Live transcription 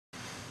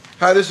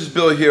Hi, this is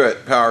Bill here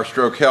at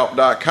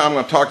PowerStrokeHelp.com. I'm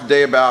going to talk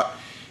today about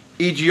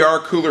EGR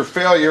cooler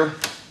failure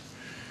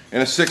in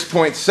a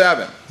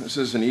 6.7. This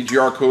is an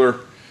EGR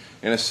cooler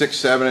in a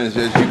 6.7, and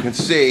as you can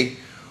see,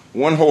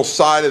 one whole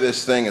side of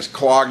this thing is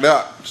clogged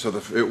up, so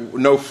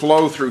no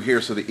flow through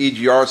here, so the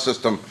EGR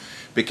system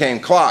became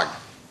clogged.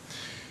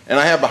 And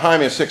I have behind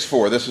me a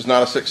 6.4. This is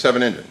not a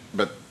 6.7 engine,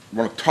 but I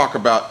want to talk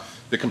about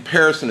the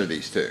comparison of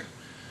these two.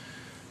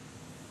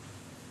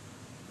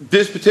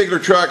 This particular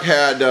truck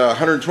had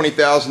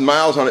 120,000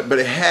 miles on it, but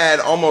it had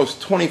almost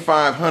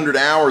 2,500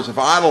 hours of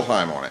idle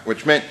time on it,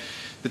 which meant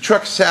the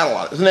truck sat a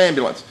lot. It's an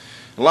ambulance.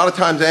 A lot of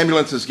times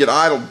ambulances get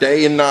idled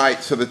day and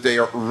night so that they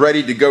are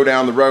ready to go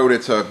down the road.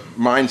 It's a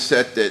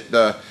mindset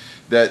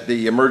that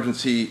the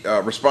emergency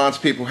response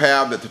people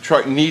have, that the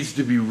truck needs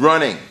to be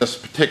running. This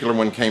particular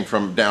one came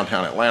from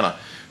downtown Atlanta.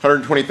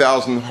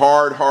 120,000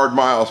 hard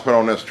miles put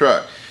on this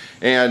truck,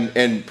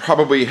 and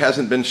probably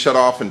hasn't been shut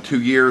off in 2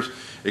 years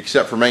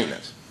except for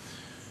maintenance.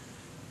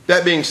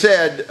 That being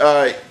said,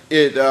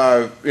 it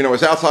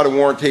was outside of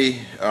warranty.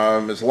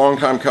 It's a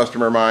long-time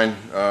customer of mine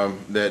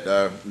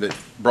that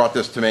brought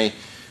this to me,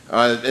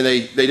 and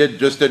they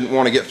just didn't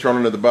want to get thrown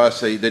under the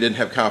bus. They didn't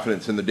have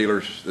confidence in the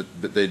dealers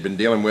that they'd been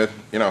dealing with,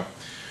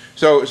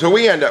 So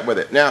we end up with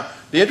it. Now,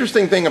 the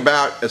interesting thing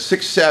about a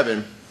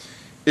 6.7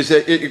 is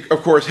that it,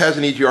 of course, has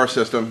an EGR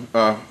system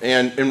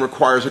and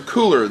requires a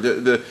cooler.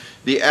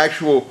 The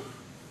actual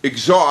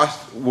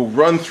exhaust will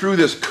run through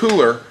this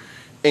cooler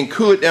and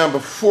cool it down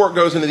before it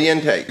goes into the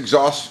intake.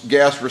 Exhaust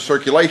gas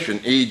recirculation,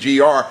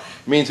 EGR,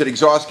 means that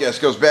exhaust gas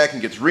goes back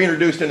and gets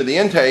reintroduced into the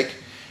intake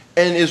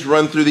and is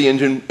run through the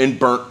engine and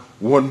burnt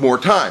one more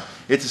time.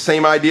 It's the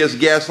same idea as a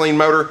gasoline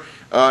motor.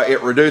 It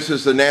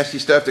reduces the nasty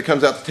stuff that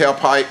comes out the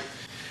tailpipe.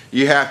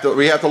 We have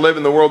to live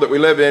in the world that we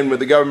live in with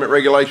the government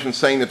regulations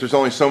saying that there's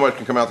only so much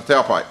can come out the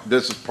tailpipe.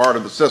 This is part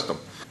of the system.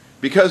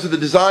 Because of the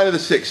design of the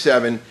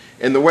 6.7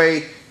 and the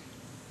way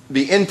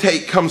the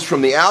intake comes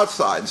from the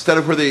outside instead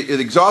of where the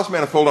exhaust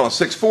manifold on a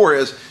 6.4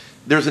 is,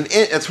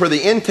 that's where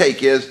the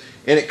intake is,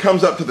 and it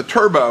comes up to the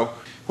turbo.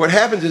 What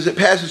happens is it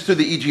passes through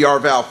the EGR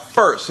valve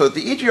first, so that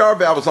the EGR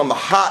valve is on the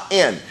hot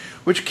end,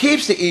 which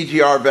keeps the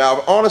EGR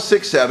valve on a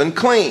 6.7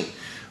 clean.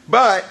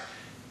 But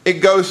it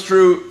goes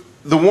through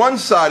the one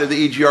side of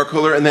the EGR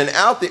cooler and then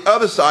out the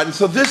other side, and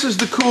so this is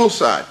the cool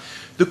side.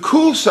 The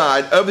cool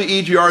side of the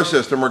EGR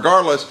system,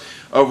 regardless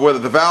of whether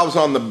the valve's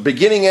on the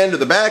beginning end or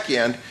the back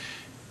end,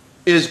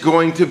 is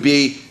going to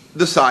be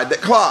the side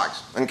that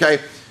clogs. Okay?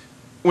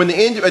 When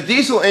a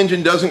diesel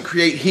engine doesn't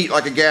create heat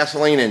like a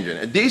gasoline engine.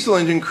 A diesel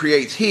engine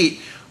creates heat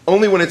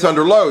only when it's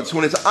under load. So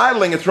when it's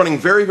idling, it's running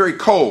very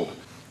cold.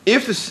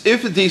 If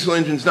the diesel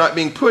engine's not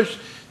being pushed,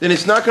 then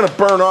it's not going to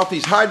burn off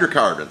these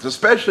hydrocarbons,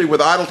 especially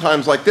with idle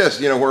times like this,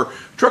 where a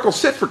truck will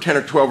sit for 10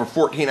 or 12 or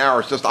 14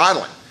 hours just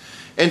idling.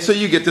 And so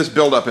you get this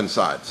buildup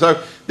inside.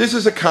 So this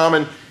is a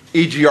common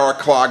EGR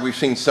clog. We've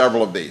seen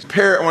several of these.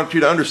 I want you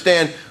to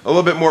understand a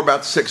little bit more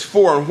about the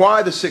 6.4 and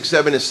why the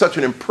 6.7 is such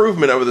an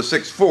improvement over the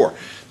 6.4.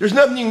 There's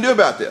nothing you can do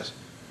about this.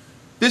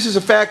 This is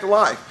a fact of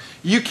life.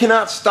 You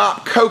cannot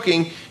stop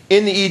coking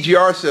in the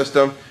EGR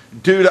system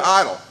due to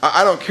idle.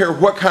 I don't care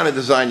what kind of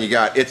design you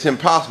got. It's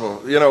impossible.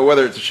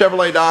 Whether it's a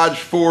Chevrolet, Dodge,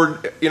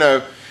 Ford,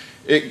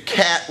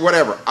 Cat,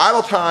 whatever.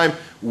 Idle time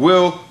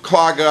will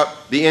clog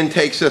up the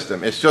intake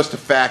system. It's just a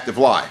fact of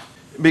life.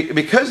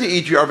 Because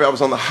the EGR valve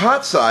is on the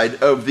hot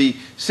side of the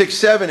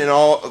 6.7 and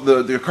all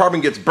the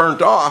carbon gets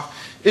burnt off,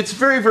 it's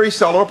very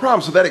seldom a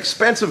problem. So that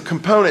expensive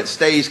component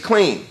stays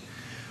clean.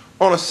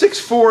 On a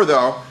 6.4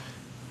 though,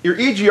 your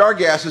EGR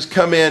gases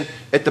come in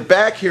at the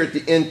back here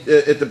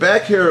at the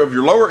back here of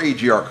your lower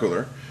EGR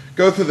cooler,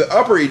 go through the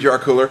upper EGR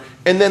cooler,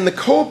 and then the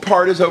cold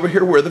part is over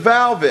here where the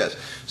valve is.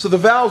 So the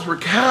valves were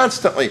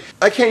constantly,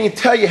 I can't even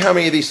tell you how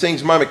many of these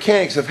things my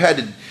mechanics have had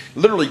to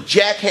literally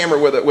jackhammer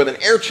with an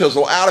air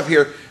chisel out of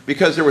here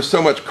because there was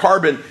so much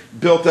carbon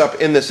built up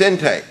in this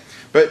intake.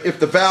 But if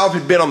the valve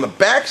had been on the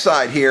back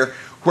side here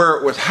where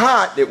it was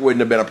hot, it wouldn't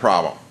have been a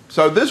problem.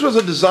 So this was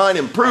a design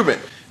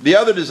improvement. The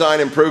other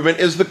design improvement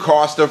is the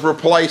cost of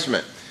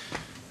replacement.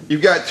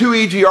 You've got two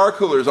EGR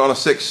coolers on a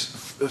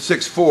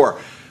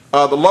 6.4.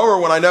 The lower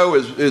one I know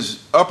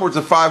is upwards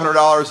of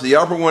 $500. The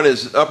upper one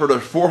is upward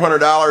of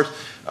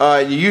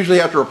 $400. You usually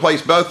have to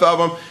replace both of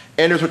them,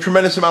 and there's a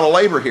tremendous amount of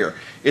labor here.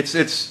 It's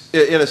in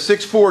a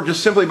 6.4,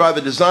 just simply by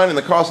the design and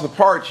the cost of the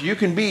parts, you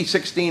can be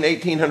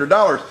 $1,600,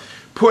 $1,800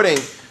 putting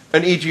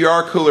an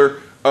EGR cooler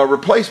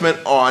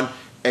replacement on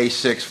a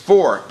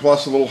 6.4,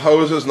 plus the little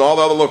hoses and all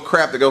the other little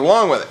crap that goes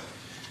along with it.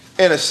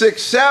 In a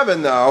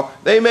 6.7 though,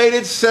 they made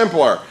it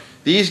simpler.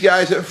 These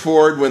guys at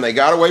Ford, when they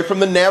got away from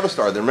the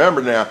Navistar,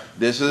 remember now,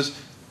 this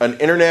is an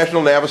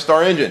international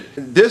Navistar engine.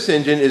 This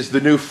engine is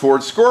the new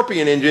Ford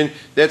Scorpion engine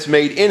that's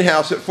made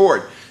in-house at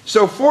Ford.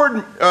 So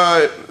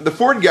the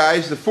Ford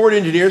guys, the Ford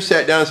engineers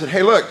sat down and said,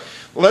 hey look,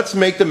 let's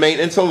make the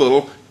maintenance a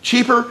little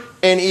cheaper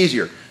and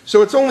easier.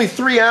 So it's only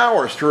 3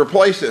 hours to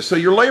replace this. So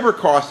your labor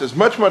cost is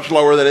much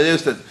lower than it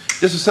is to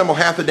disassemble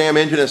half the damn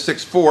engine in a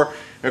 6.4.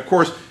 And of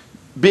course,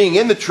 being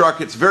in the truck,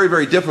 it's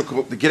very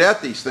difficult to get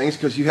at these things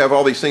because you have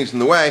all these things in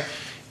the way.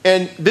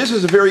 And this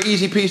is a very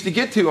easy piece to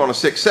get to on a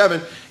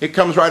 6.7. It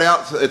comes right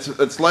out.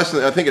 It's less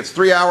than, I think it's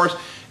 3 hours.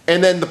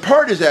 And then the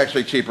part is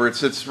actually cheaper.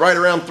 It's right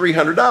around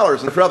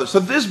 $300 and for others. So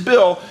this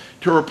bill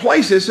to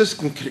replace this is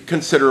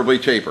considerably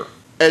cheaper.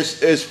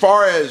 As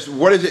far as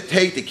what does it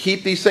take to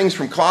keep these things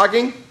from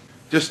clogging,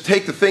 just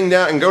take the thing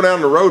down and go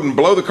down the road and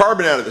blow the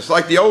carbon out of it. It's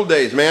like the old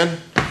days, man.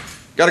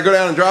 Got to go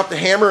down and drop the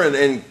hammer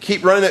and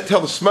keep running it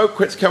until the smoke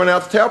quits coming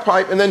out the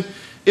tailpipe, and then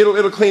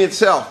it'll clean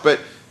itself. But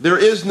there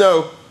is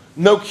no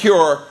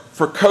cure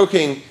for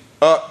coking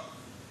up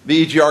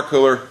the EGR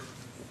cooler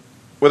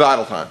with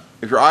idle time.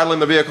 If you're idling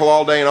the vehicle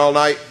all day and all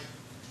night,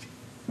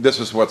 this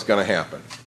is what's going to happen.